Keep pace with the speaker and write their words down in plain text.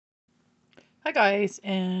Hi guys,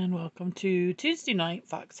 and welcome to Tuesday night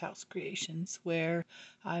Fox House Creations, where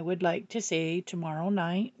I would like to say tomorrow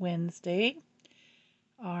night, Wednesday,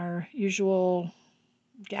 our usual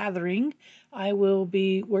gathering, I will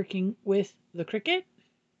be working with the Cricut,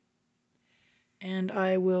 and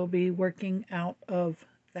I will be working out of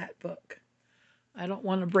that book. I don't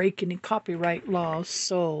want to break any copyright laws,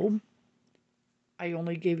 so I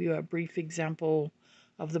only gave you a brief example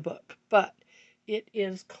of the book, but it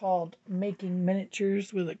is called Making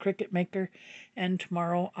Miniatures with a Cricut Maker, and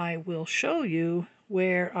tomorrow I will show you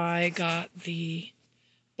where I got the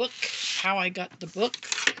book, how I got the book,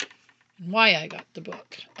 and why I got the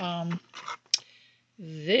book. I've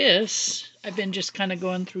been just kind of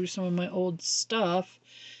going through some of my old stuff.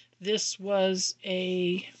 This was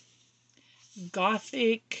a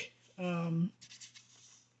Gothic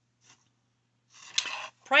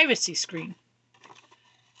privacy screen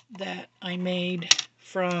that I made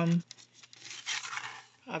from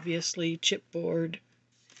obviously chipboard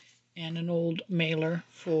and an old mailer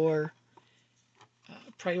for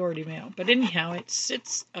priority mail. But anyhow, it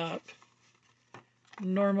sits up.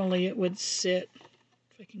 Normally it would sit,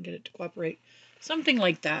 if I can get it to cooperate, something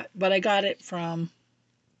like that. But I got it from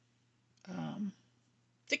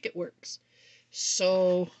Cricut.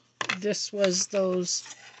 So this was those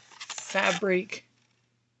fabric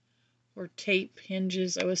or tape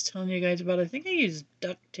hinges I was telling you guys about. I think I used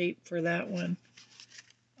duct tape for that one.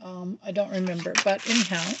 I don't remember, but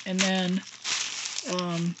anyhow, and then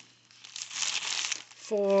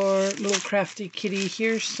for little crafty kitty,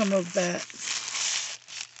 here's some of that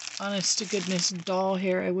honest to goodness doll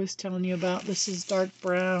hair I was telling you about. This is dark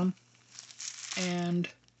brown and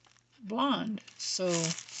blonde. So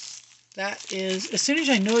that is, as soon as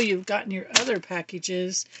I know you've gotten your other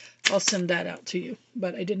packages, I'll send that out to you.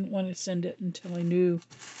 But I didn't want to send it until I knew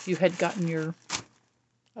you had gotten your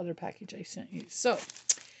other package I sent you. So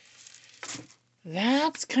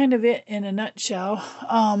that's kind of it in a nutshell.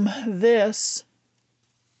 I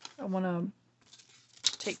want to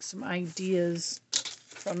take some ideas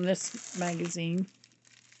from this magazine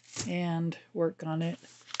and work on it.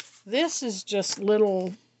 This is just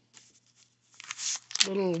little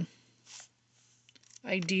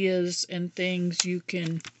ideas and things you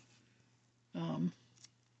can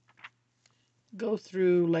go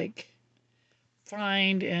through, like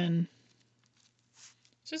find, and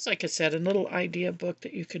just like I said, a little idea book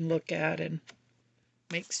that you can look at and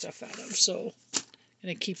make stuff out of. So I'm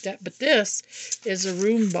going to keep that. But this is a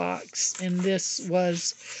room box, and this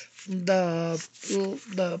was the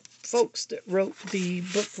folks that wrote the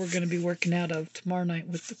book we're going to be working out of tomorrow night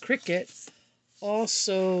with the Cricut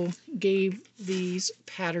also gave these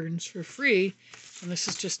patterns for free. And this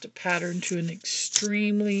is just a pattern to an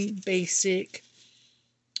extremely basic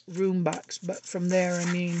room box. But from there, I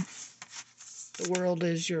mean, the world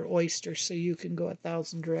is your oyster, so you can go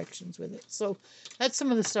 1,000 directions with it. So that's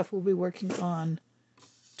some of the stuff we'll be working on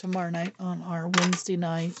tomorrow night on our Wednesday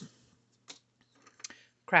night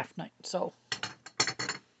craft night. So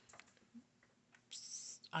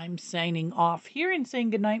I'm signing off here and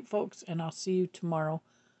saying good night, folks, and I'll see you tomorrow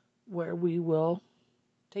where we will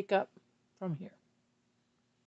take up from here.